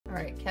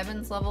Alright,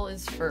 Kevin's level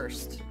is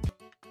first.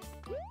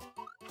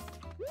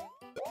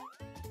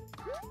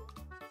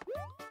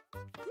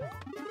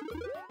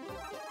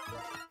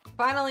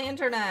 Finally,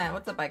 internet!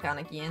 What's up,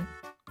 Iconic Ian?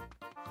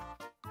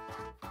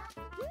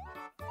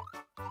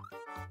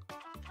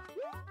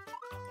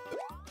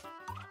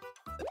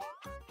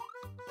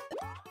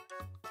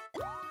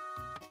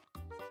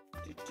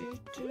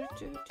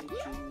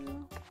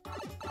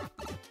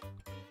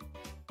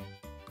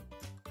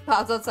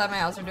 Clouds outside my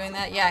house are doing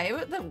that.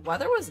 Yeah, the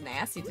weather was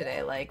nasty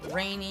today. Like,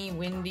 rainy,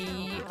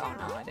 windy. Oh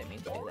no, I didn't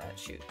mean to do that.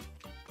 Shoot.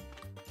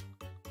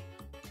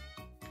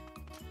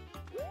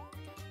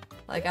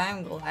 Like,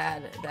 I'm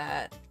glad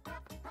that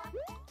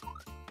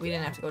we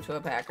didn't have to go to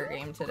a Packer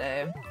game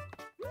today.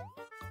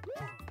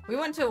 We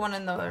went to one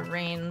in the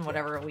rain,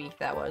 whatever week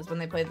that was, when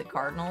they played the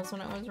Cardinals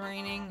when it was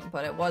raining,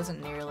 but it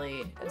wasn't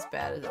nearly as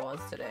bad as it was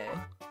today.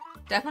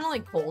 Definitely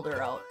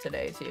colder out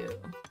today, too.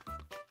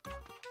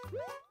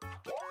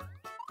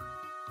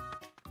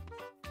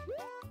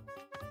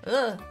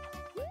 Ugh!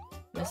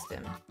 Missed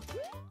him.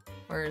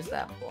 Where is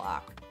that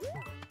block?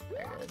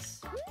 There it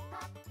is.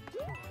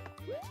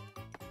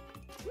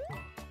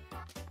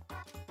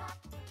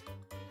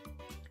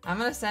 I'm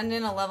gonna send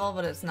in a level,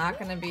 but it's not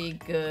gonna be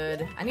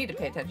good. I need to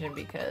pay attention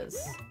because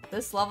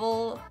this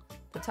level,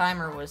 the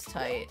timer was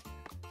tight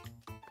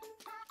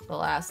the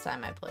last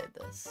time I played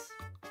this.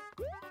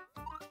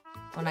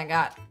 When I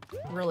got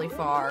really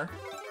far.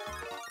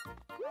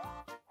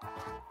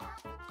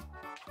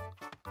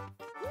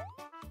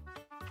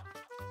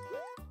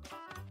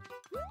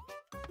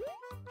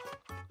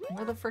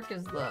 Where the frick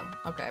is the...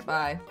 Okay,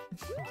 bye.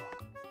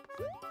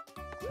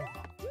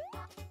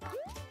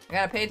 I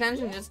gotta pay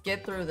attention, just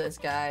get through this,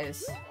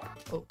 guys.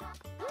 Oh.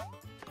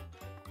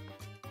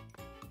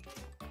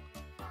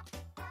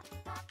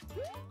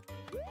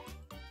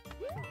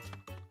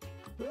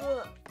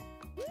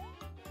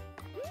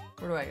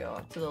 Where do I go?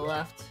 To the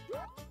left.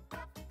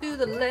 To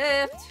the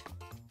left!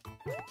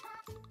 You're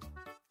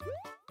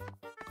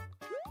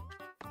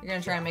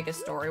gonna try and make a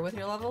story with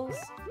your levels?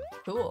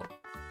 Cool.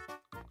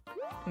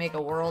 Make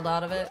a world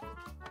out of it.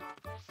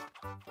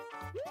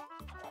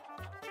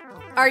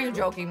 Are you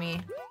joking me?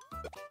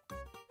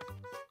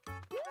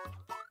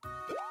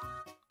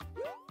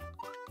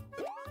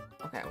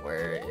 Okay,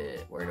 where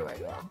do I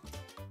go?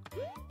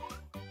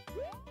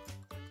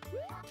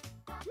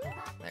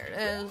 There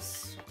it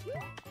is.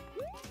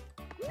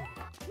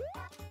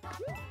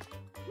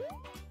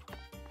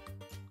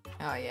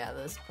 Oh yeah,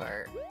 this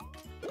part.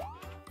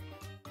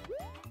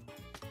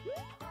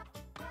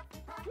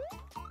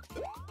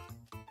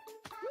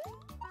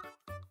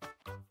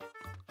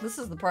 This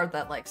is the part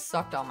that, like,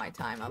 sucked all my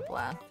time up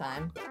last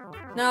time.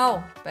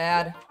 No!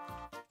 Bad.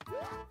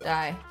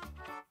 Die.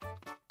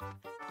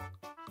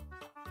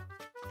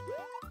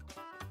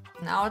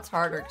 Now it's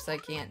harder because I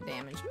can't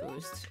damage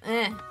boost.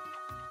 Eh.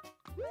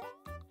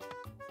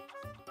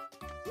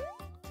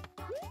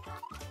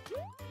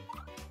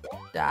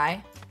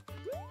 Die.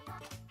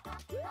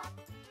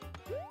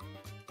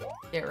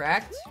 Get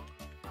wrecked.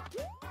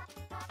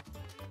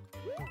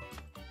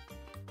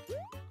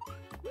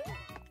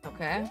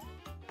 Okay.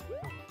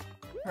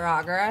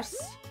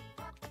 Progress.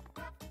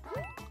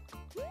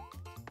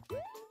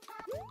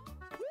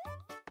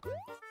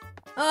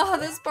 Oh,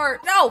 this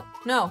part. No!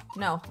 No,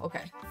 no.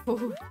 Okay.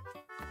 Ooh.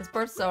 This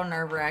part's so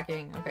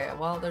nerve-wracking. Okay,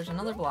 well, there's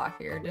another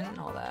block here. Didn't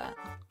know that.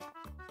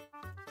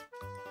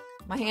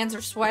 My hands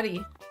are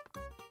sweaty.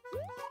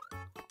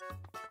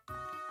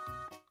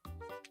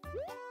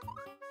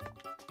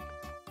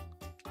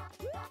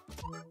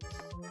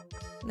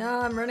 No,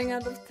 I'm running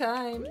out of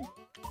time.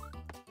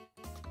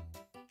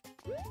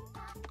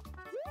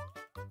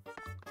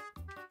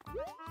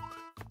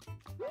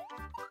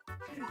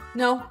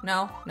 No,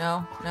 no,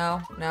 no,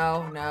 no,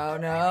 no, no,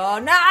 no,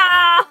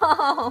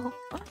 no!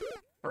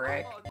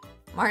 Frick.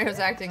 Mario's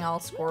acting all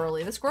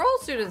squirrely. The squirrel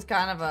suit is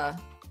kind of a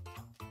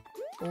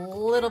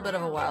little bit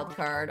of a wild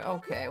card.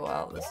 Okay,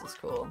 well, this is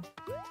cool.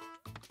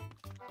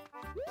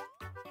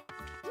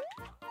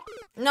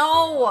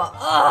 No!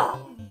 Ugh!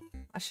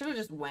 I should have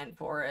just went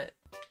for it.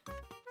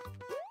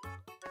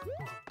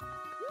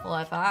 Well,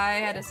 if I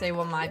had to say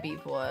what my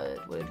beef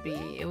it would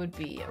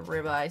be a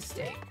ribeye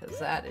steak, because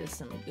that is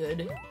some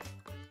good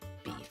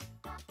beef.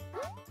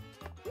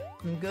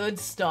 Some good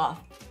stuff.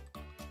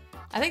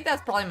 I think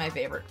that's probably my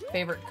favorite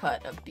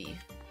cut of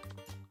beef.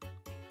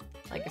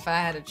 Like, if I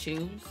had to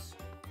choose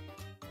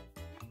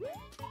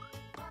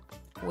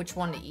which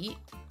one to eat,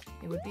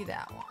 it would be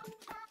that one.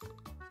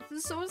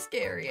 This is so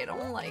scary, I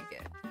don't like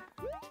it.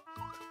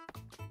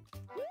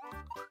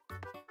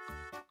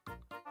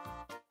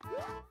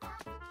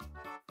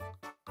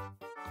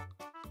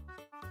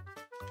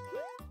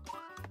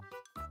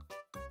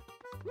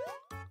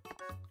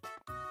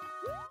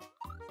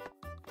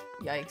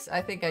 Yikes,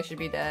 I think I should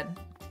be dead.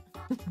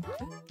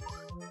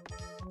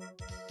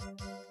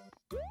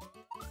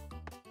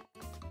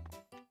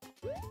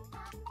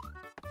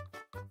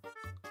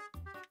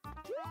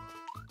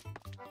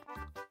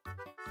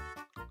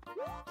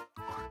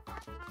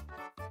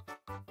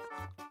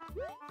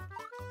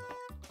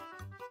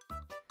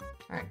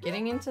 Alright,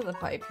 getting into the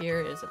pipe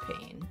here is a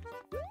pain.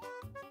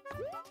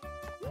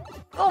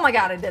 Oh my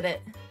god, I did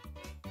it!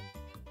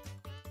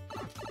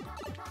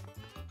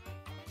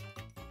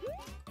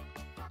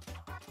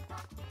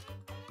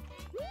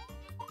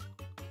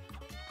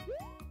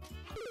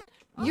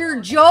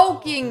 You're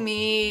joking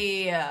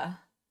me!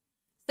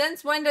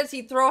 Since when does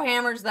he throw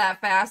hammers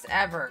that fast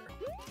ever?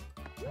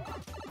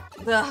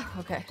 Ugh,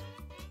 okay.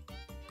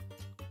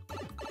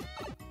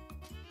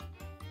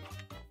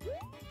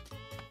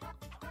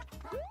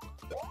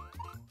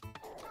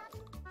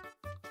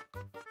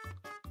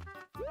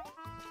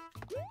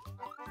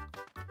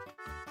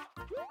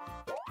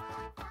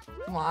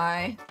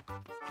 Why?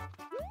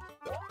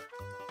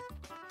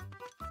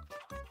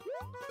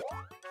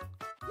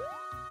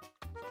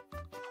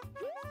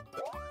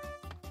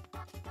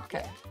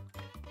 Okay.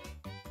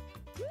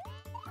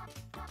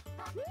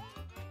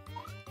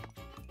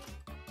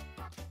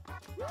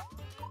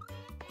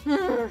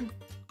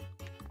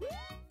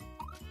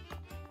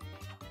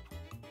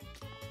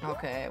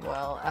 Okay,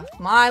 well, F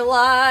my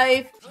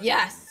life.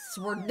 Yes,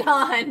 we're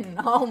done.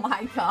 Oh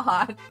my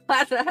god.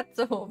 That's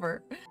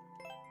over.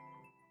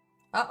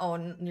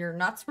 Uh-oh, your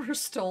nuts were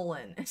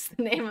stolen. It's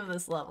the name of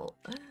this level.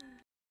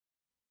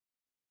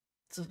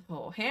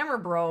 Oh, Hammer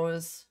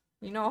Bros.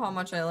 You know how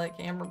much I like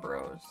Hammer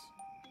Bros.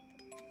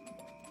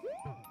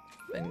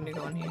 I need to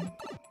go in here.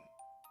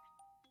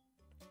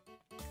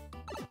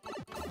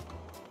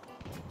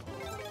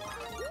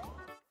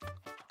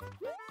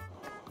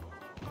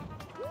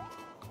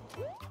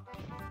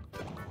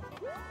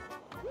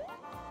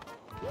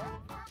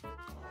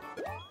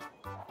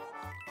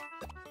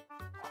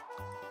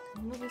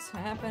 What is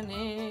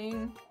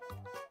happening?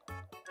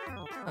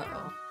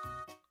 Uh-oh.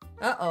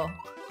 Uh-oh.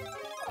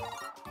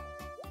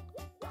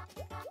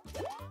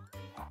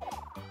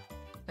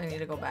 I need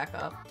to go back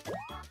up.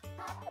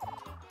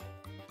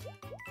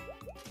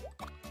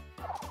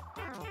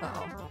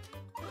 Uh-oh.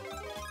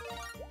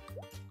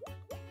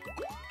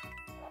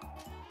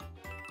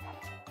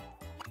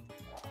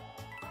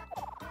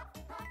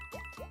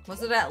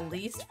 Was it at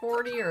least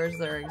 40 or is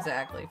there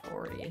exactly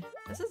 40?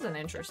 This is an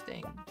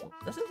interesting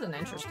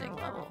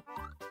level.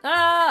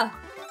 Ah!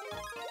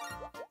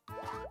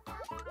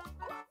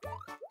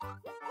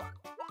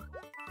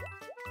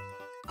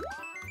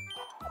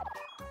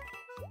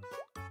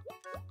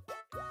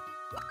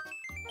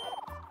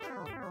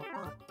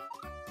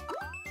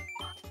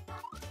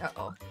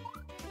 Uh-oh.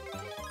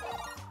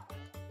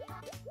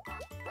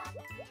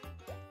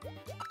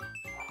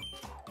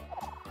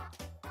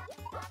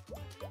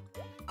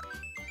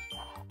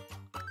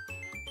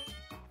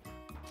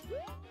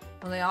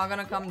 Are they all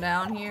gonna come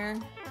down here?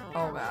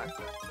 Oh gosh.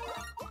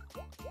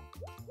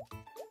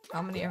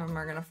 How many of them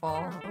are gonna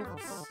fall?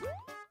 Oops.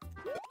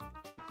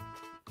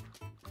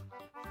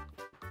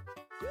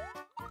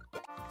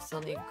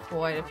 Still need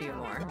quite a few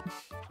more.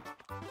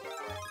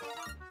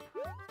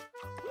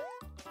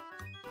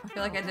 I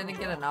feel like I didn't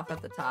get enough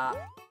at the top.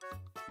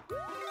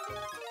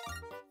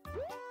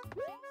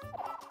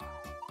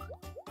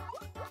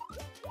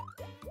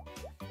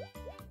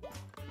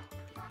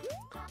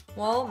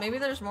 Well, maybe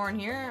there's more in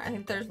here. I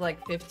think there's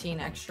like 15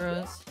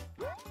 extras.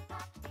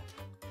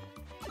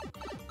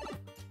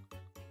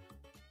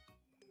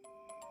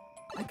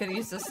 I could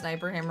use the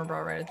sniper hammer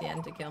bro right at the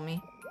end to kill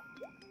me.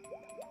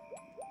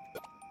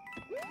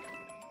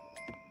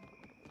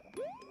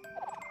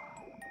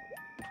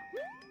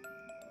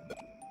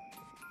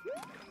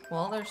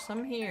 Well, there's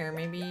some here.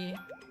 Maybe...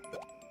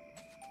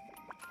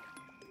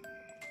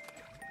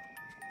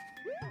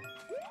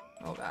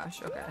 Oh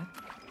gosh, okay.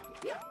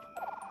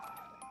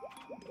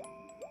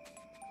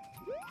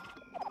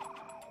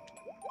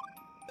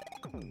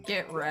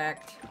 Get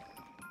wrecked.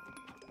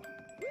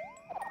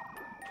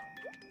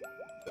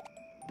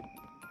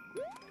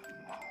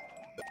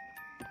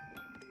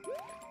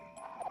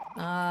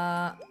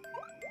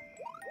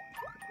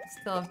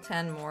 Still have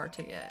 10 more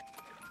to get.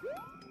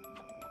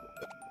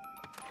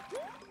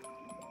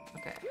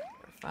 Okay,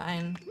 we're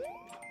fine.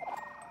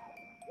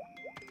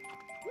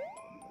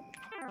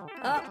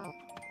 Oh!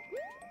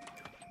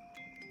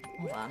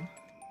 Hold on.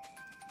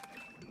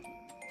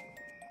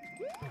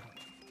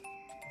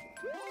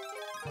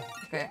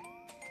 Okay.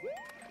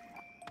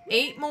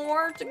 8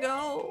 more to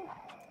go.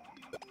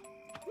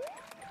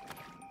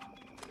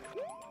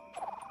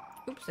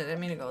 Oops, I didn't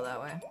mean to go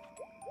that way.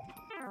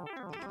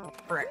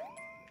 Frick.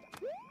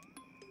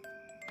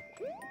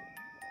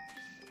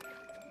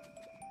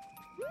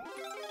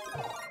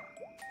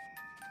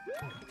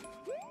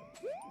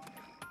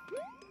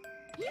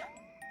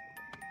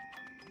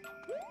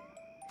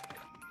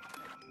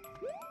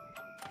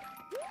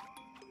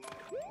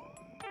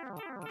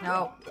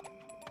 No.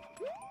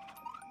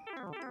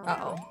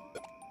 Uh-oh.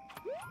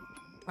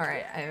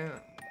 Alright, I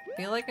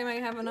feel like I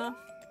might have enough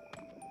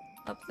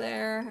up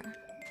there.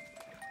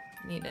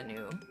 Need a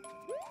new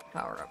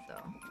power-up,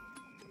 though.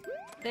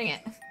 Dang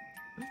it.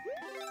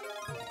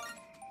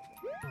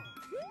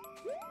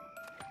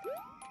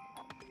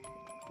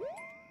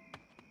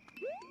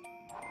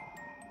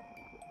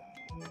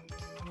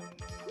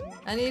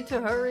 I need to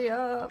hurry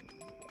up.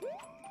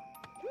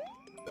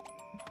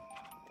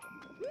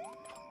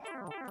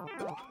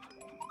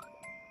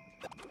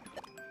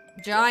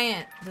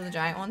 Giant. Do the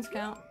giant ones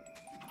count?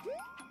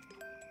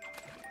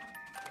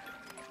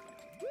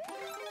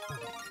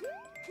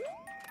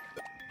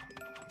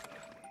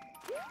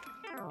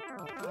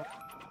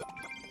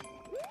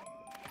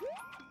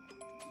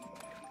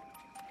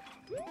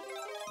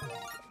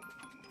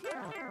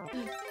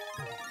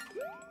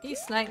 He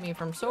sniped me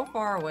from so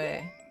far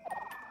away.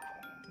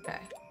 Okay,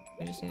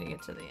 we just need to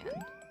get to the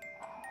end.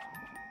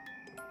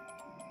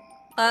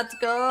 Let's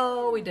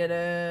go! We did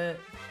it!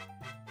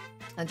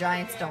 The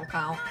giants don't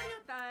count.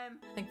 I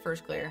think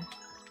first clear.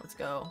 Let's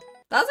go.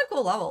 That was a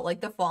cool level.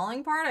 Like, the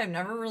falling part, I've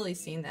never really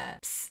seen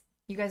that. Psst.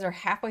 You guys are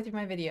halfway through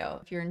my video.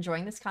 If you're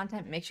enjoying this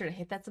content, make sure to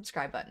hit that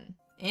subscribe button.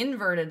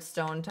 Inverted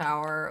stone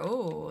tower.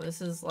 Oh,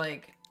 this is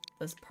like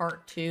this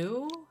part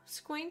 2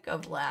 squink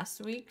of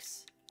last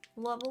week's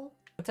level.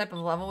 What type of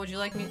level would you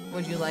like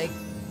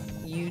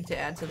you to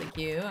add to the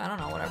queue? I don't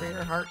know, whatever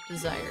your heart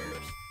desires.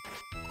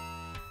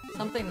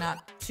 Something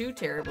not too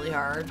terribly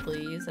hard,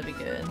 please. That'd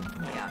be good.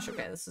 Oh my gosh,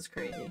 okay, this is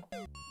crazy.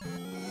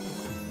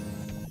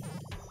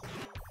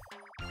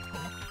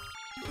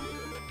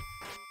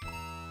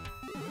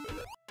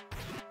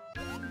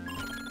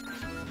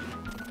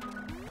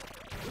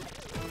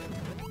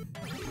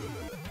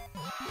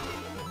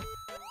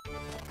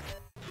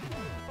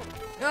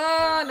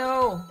 Oh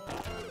no!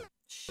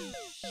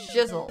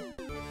 Shizzle.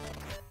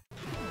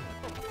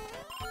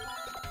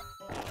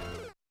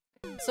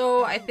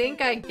 So I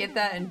think I get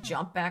that and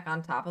jump back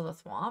on top of the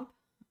swamp.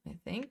 I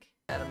think.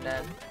 I'm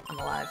dead. I'm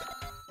alive.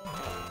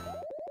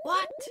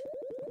 What?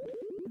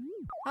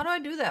 How do I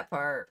do that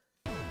part?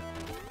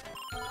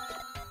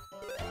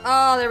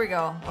 Oh, there we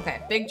go.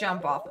 Okay, big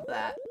jump off of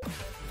that.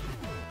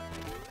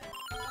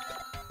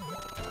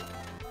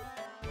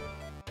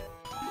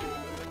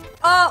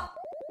 Oh!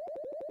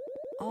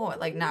 Oh, it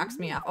like knocks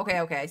me off.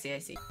 Okay, okay, I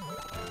see.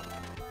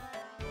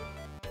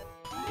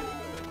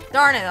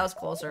 Darn it, that was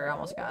closer. I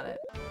almost got it.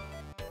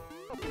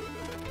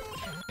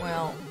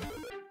 Well,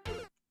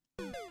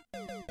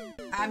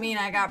 I mean,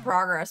 I got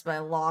progress, but I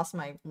lost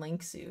my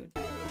Link suit.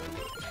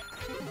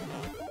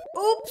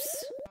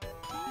 Oops!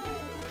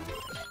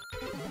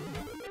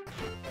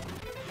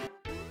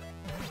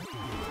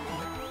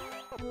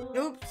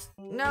 Oops!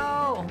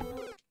 No!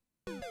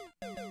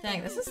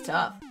 Dang, this is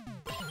tough.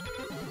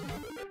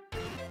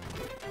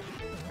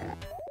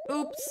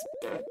 Oops!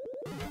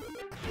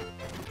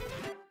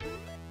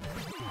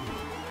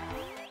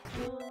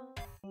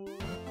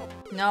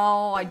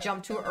 No, I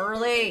jumped too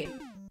early.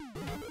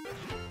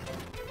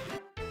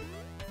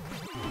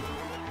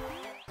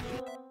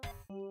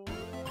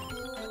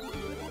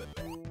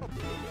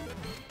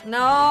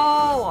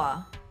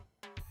 No!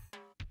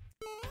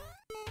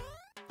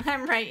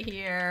 I'm right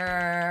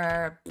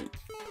here.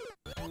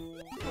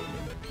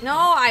 No,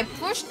 I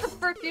pushed the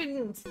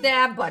freaking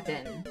stab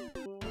button.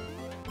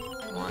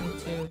 1,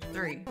 2,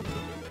 3.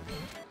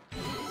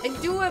 I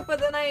do it, but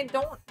then I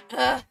don't.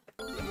 Ugh.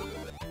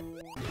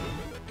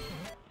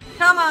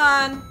 Come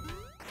on!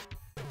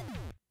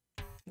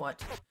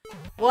 What?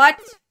 What?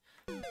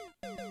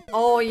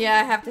 Oh yeah,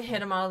 I have to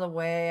hit him out of the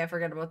way. I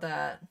forgot about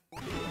that.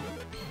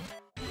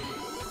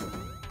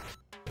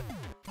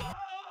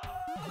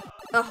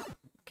 Oh,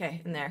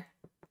 okay, in there.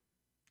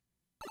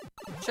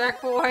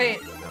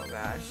 Checkpoint! Oh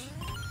gosh.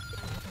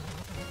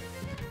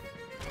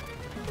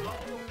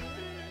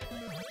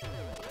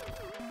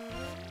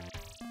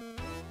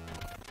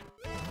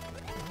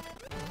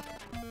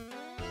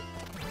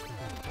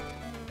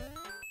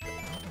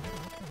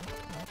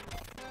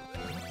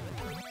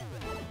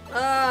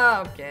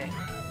 Oh, okay.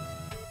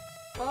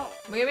 Well,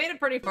 we made it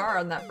pretty far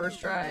on that first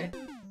try.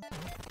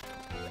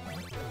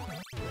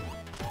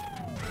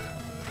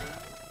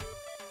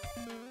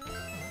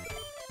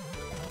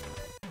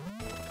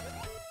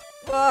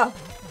 Oh,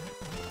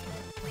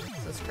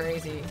 this is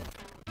crazy.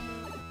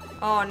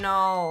 Oh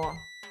no.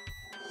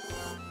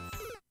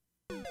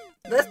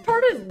 This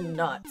part is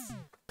nuts.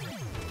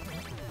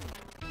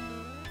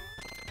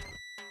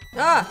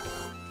 Ah!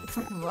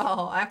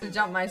 Well, I have to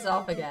jump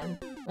myself again.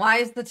 Why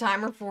is the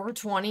timer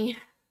 420?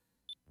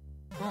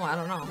 Oh, I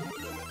don't know.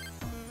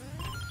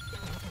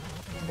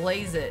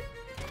 Blaze it.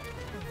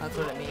 That's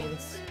what it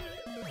means.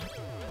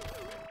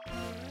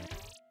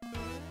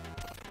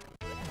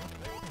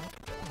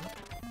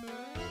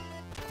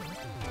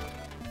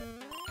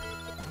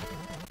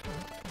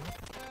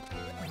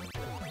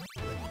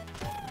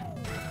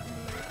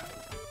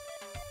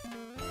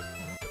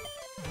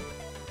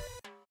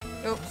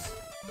 Oops.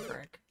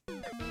 Frick.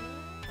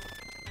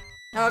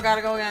 Oh,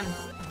 gotta go again.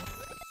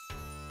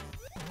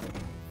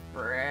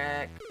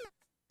 Frick.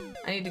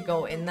 I need to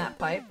go in that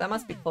pipe. That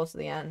must be close to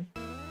the end.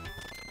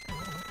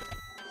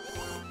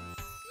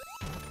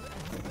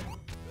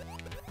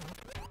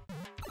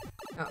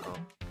 Uh-oh.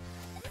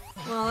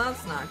 Well,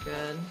 that's not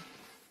good.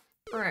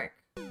 Frick.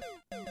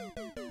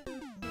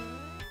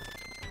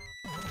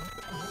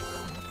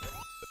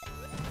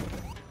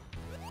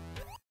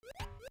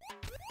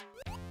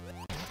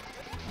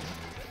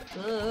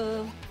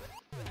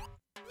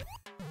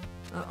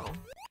 Uh-oh.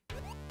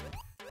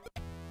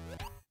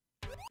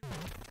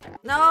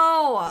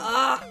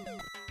 No!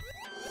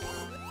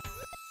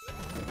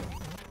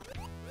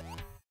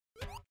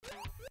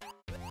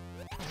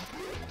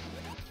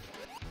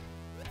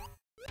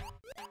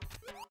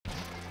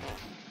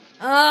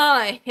 Oh,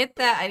 I hit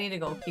that. I need to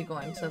go keep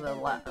going to the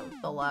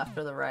left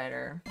or the right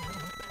or...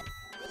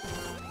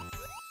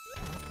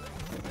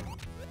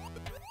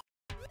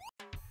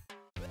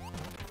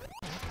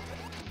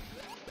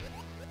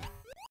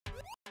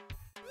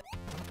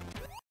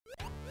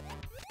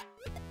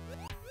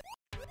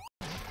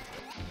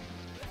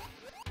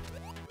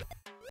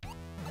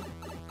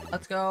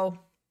 Let's go.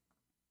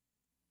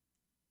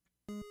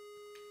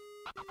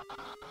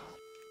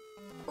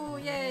 Oh,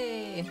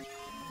 yay.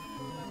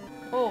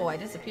 Oh, I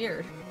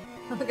disappeared.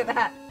 Look at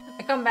that.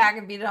 I come back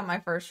and beat it on my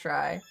first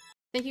try.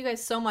 Thank you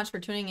guys so much for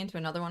tuning into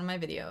another one of my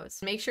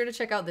videos. Make sure to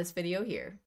check out this video here.